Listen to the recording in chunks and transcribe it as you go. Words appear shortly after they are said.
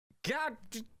God.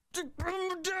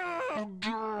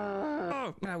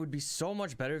 I would be so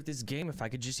much better at this game if I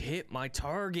could just hit my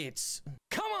targets.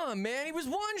 Come on, man. He was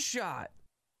one shot.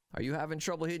 Are you having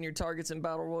trouble hitting your targets in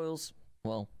battle royals?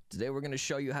 Well, today we're going to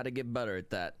show you how to get better at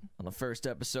that on the first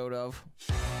episode of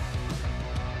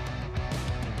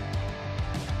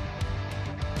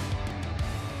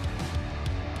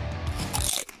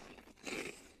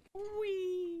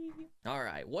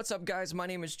Alright, what's up guys? My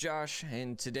name is Josh,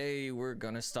 and today we're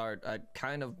gonna start a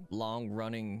kind of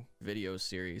long-running video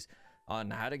series on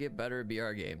how to get better at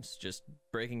BR games. Just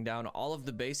breaking down all of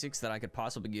the basics that I could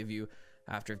possibly give you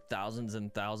after thousands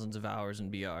and thousands of hours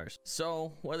in BRs.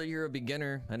 So, whether you're a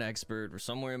beginner, an expert, or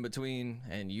somewhere in between,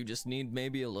 and you just need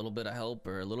maybe a little bit of help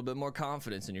or a little bit more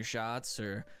confidence in your shots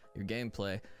or your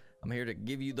gameplay, I'm here to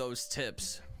give you those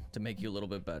tips to make you a little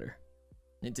bit better.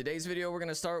 In today's video, we're going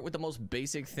to start with the most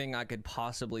basic thing I could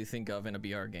possibly think of in a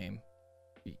BR game.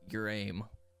 Your aim.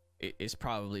 It is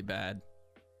probably bad.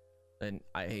 And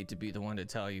I hate to be the one to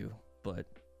tell you, but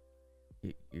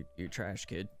you're trash,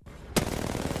 kid.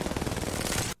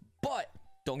 But,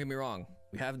 don't get me wrong,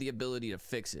 we have the ability to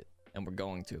fix it, and we're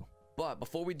going to. But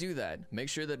before we do that, make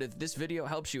sure that if this video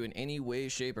helps you in any way,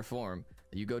 shape, or form,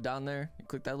 that you go down there and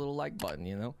click that little like button,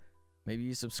 you know? Maybe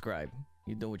you subscribe.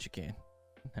 You do what you can.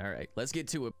 All right, let's get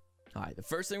to it. All right, the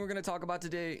first thing we're going to talk about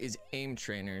today is aim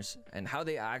trainers and how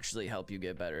they actually help you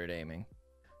get better at aiming.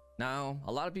 Now,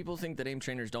 a lot of people think that aim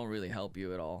trainers don't really help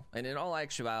you at all, and in all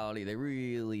actuality, they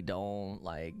really don't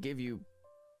like give you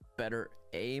better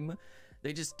aim.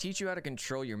 They just teach you how to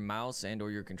control your mouse and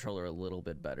or your controller a little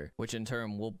bit better, which in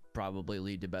turn will probably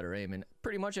lead to better aim in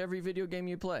pretty much every video game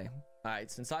you play. All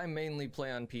right, since I mainly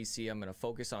play on PC, I'm going to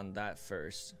focus on that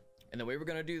first, and the way we're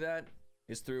going to do that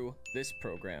is through this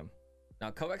program.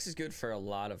 Now, Kovacs is good for a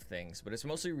lot of things, but it's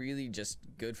mostly really just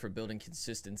good for building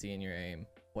consistency in your aim.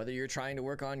 Whether you're trying to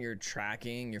work on your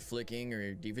tracking, your flicking,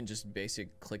 or even just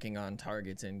basic clicking on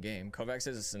targets in game, Kovacs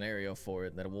has a scenario for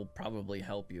it that will probably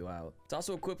help you out. It's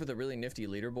also equipped with a really nifty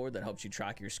leaderboard that helps you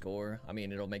track your score. I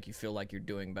mean, it'll make you feel like you're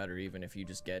doing better even if you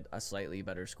just get a slightly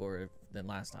better score than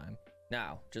last time.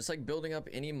 Now, just like building up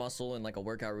any muscle in like a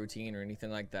workout routine or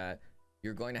anything like that,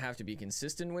 you're going to have to be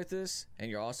consistent with this, and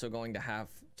you're also going to have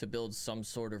to build some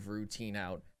sort of routine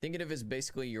out. Think of it as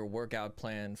basically your workout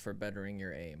plan for bettering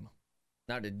your aim.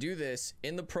 Now, to do this,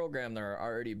 in the program, there are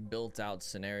already built out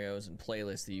scenarios and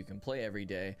playlists that you can play every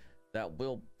day that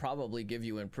will probably give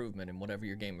you improvement in whatever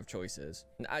your game of choice is.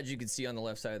 And as you can see on the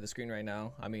left side of the screen right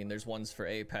now, I mean, there's ones for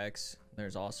Apex,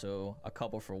 there's also a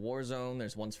couple for Warzone,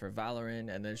 there's ones for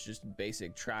Valorant, and there's just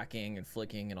basic tracking and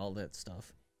flicking and all that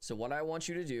stuff. So what I want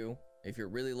you to do, if you're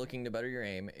really looking to better your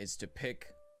aim, is to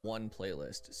pick one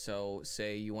playlist. So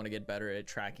say you want to get better at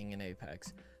tracking in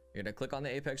Apex. You're going to click on the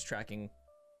Apex tracking,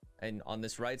 and on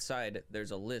this right side,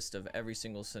 there's a list of every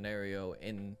single scenario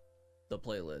in the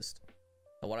playlist.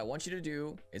 And what I want you to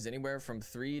do is anywhere from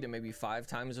 3 to maybe 5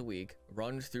 times a week,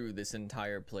 run through this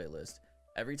entire playlist.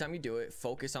 Every time you do it,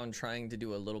 focus on trying to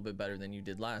do a little bit better than you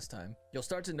did last time. You'll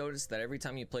start to notice that every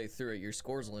time you play through it, your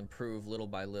scores will improve little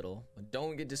by little. But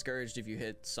don't get discouraged if you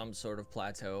hit some sort of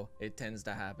plateau. It tends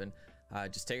to happen.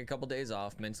 Just take a couple days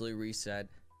off, mentally reset,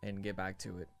 and get back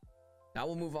to it. Now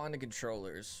we'll move on to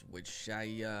controllers, which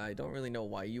I don't really know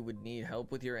why you would need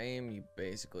help with your aim. You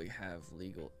basically have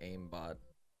legal aimbot.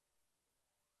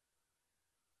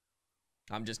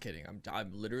 I'm just kidding.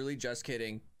 I'm literally just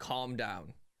kidding. Calm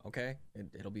down. Okay,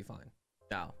 it'll be fine.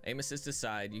 Now, aim assist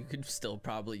aside, you could still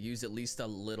probably use at least a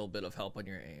little bit of help on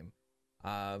your aim.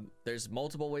 There's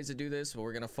multiple ways to do this, but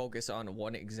we're gonna focus on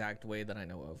one exact way that I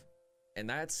know of, and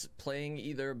that's playing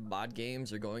either mod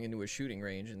games or going into a shooting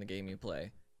range in the game you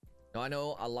play. Now, I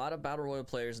know a lot of battle royale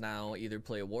players now either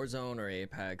play Warzone or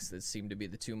Apex. That seem to be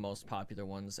the two most popular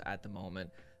ones at the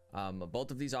moment. Both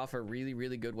of these offer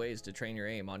really good ways to train your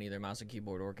aim on either mouse and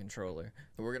keyboard or controller.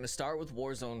 But we're gonna start with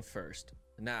Warzone first.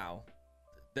 Now,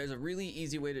 there's a really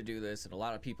easy way to do this, and a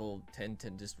lot of people tend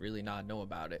to just really not know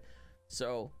about it.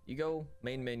 So you go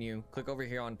main menu, click over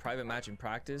here on private match and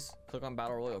practice, click on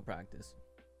battle royale practice.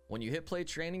 When you hit play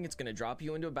training, it's going to drop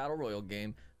you into a battle royale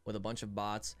game with a bunch of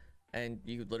bots, and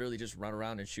you literally just run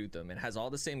around and shoot them. It has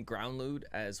all the same ground loot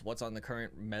as what's on the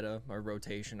current meta or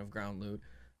rotation of ground loot.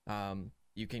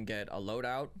 You can get a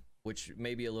loadout, which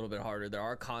may be a little bit harder. There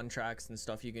are contracts and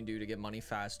stuff you can do to get money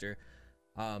faster.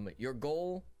 Your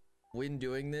goal when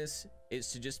doing this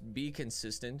is to just be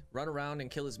consistent, run around and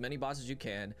kill as many bots as you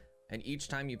can, and each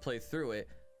time you play through it,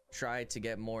 try to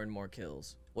get more and more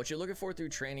kills. What you're looking for through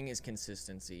training is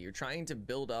consistency. You're trying to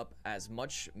build up as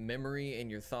much memory in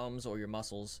your thumbs or your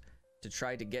muscles to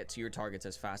try to get to your targets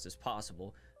as fast as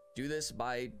possible. Do this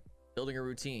by building a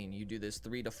routine. You do this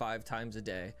 3 to 5 times a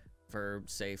day for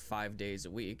say 5 days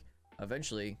a week.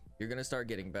 Eventually, you're gonna start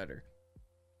getting better.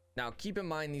 Now, keep in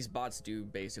mind these bots do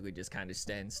basically just kind of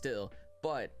stand still,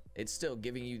 but it's still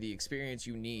giving you the experience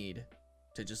you need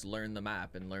to just learn the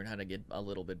map and learn how to get a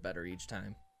little bit better each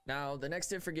time. Now, the next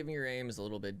tip for giving your aim is a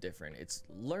little bit different. It's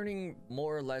learning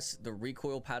more or less the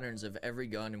recoil patterns of every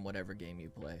gun in whatever game you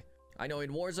play. I know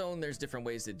in Warzone, there's different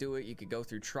ways to do it. You could go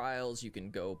through trials, you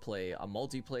can go play a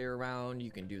multiplayer round,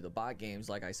 you can do the bot games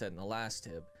like I said in the last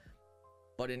tip.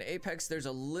 But in Apex, there's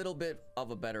a little bit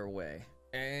of a better way,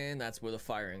 and that's where the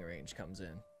firing range comes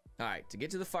in. All right, to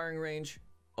get to the firing range,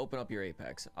 open up your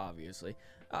Apex, obviously.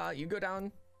 You go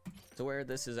down to where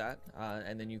this is at,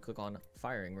 and then you click on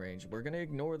firing range. We're gonna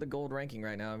ignore the gold ranking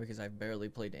right now because I've barely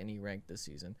played any rank this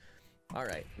season. All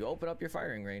right, you open up your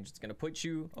firing range. It's gonna put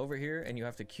you over here and you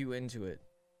have to queue into it.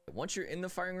 Once you're in the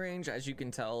firing range, as you can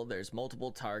tell, there's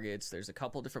multiple targets. There's a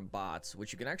couple different bots,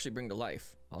 which you can actually bring to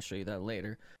life. I'll show you that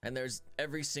later. And there's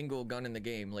every single gun in the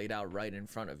game laid out right in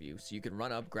front of you. So you can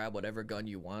run up, grab whatever gun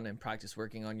you want, and practice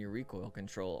working on your recoil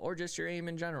control, or just your aim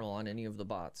in general on any of the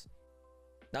bots.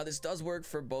 Now, this does work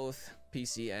for both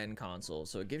PC and console,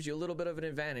 so it gives you a little bit of an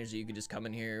advantage that you can just come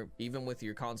in here, even with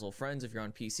your console friends if you're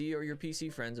on PC, or your PC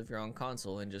friends if you're on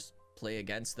console, and just play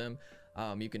against them.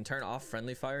 You can turn off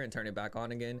friendly fire and turn it back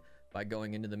on again by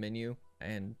going into the menu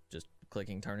and just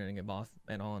clicking turning it off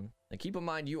and on. And keep in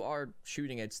mind, you are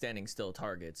shooting at standing still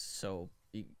targets, so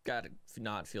you gotta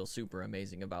not feel super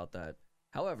amazing about that.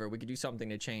 However, we could do something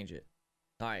to change it.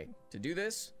 All right, to do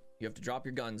this, you have to drop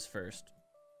your guns first.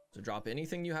 So drop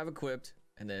anything you have equipped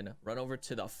and then run over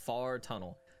to the far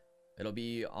tunnel. It'll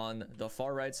be on the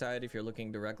far right side if you're looking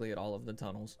directly at all of the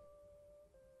tunnels.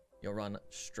 You'll run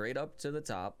straight up to the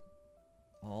top,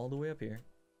 all the way up here.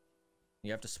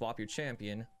 You have to swap your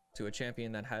champion to a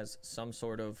champion that has some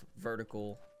sort of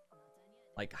vertical,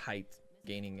 like height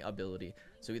gaining ability.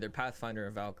 So either Pathfinder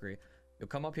or Valkyrie. You'll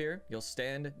come up here, you'll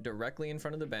stand directly in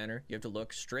front of the banner. You have to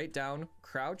look straight down,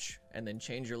 crouch, and then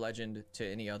change your legend to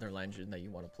any other legend that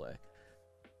you want to play.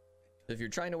 So if you're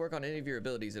trying to work on any of your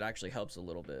abilities, it actually helps a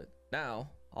little bit. Now,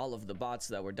 all of the bots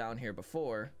that were down here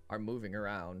before are moving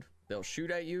around. They'll shoot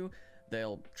at you,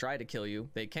 they'll try to kill you,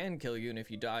 they can kill you, and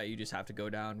if you die, you just have to go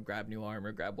down, grab new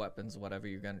armor, grab weapons, whatever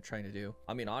you're gonna try to do.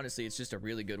 I mean, honestly, it's just a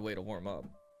really good way to warm up.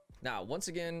 Now, once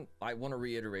again, I want to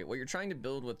reiterate, what you're trying to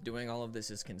build with doing all of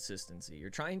this is consistency. You're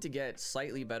trying to get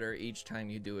slightly better each time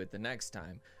you do it the next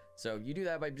time. So you do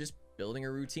that by just building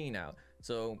a routine out.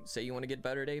 So say you want to get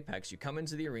better at Apex, you come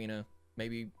into the arena,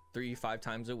 maybe 3-5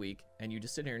 times a week, and you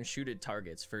just sit here and shoot at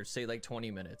targets for say like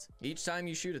 20 minutes. Each time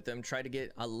you shoot at them, try to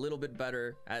get a little bit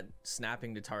better at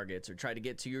snapping to targets, or try to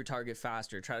get to your target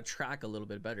faster, try to track a little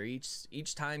bit better.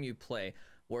 Each time you play,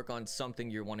 work on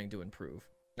something you're wanting to improve.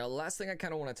 Now, the last thing I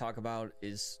kind of want to talk about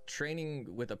is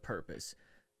training with a purpose.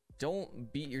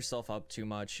 Don't beat yourself up too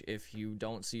much if you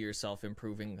don't see yourself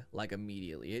improving like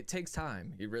immediately. It takes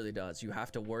time. It really does. You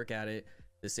have to work at it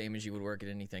the same as you would work at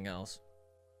anything else.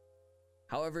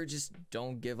 However, just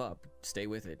don't give up. Stay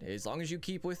with it. As long as you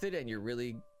keep with it and you're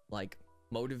really like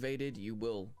motivated, you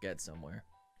will get somewhere.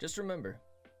 Just remember,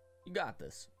 you got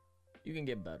this. You can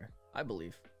get better. I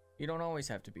believe. You don't always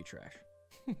have to be trash.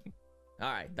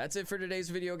 All right, that's it for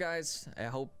today's video, guys. I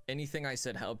hope anything I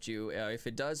said helped you. If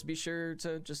it does, be sure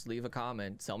to just leave a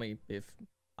comment. Tell me if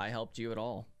I helped you at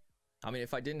all. I mean,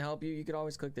 if I didn't help you, you could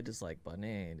always click the dislike button.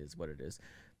 It is what it is.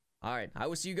 All right, I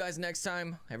will see you guys next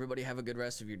time. Everybody have a good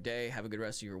rest of your day. Have a good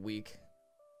rest of your week.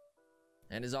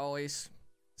 And as always,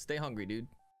 stay hungry, dude.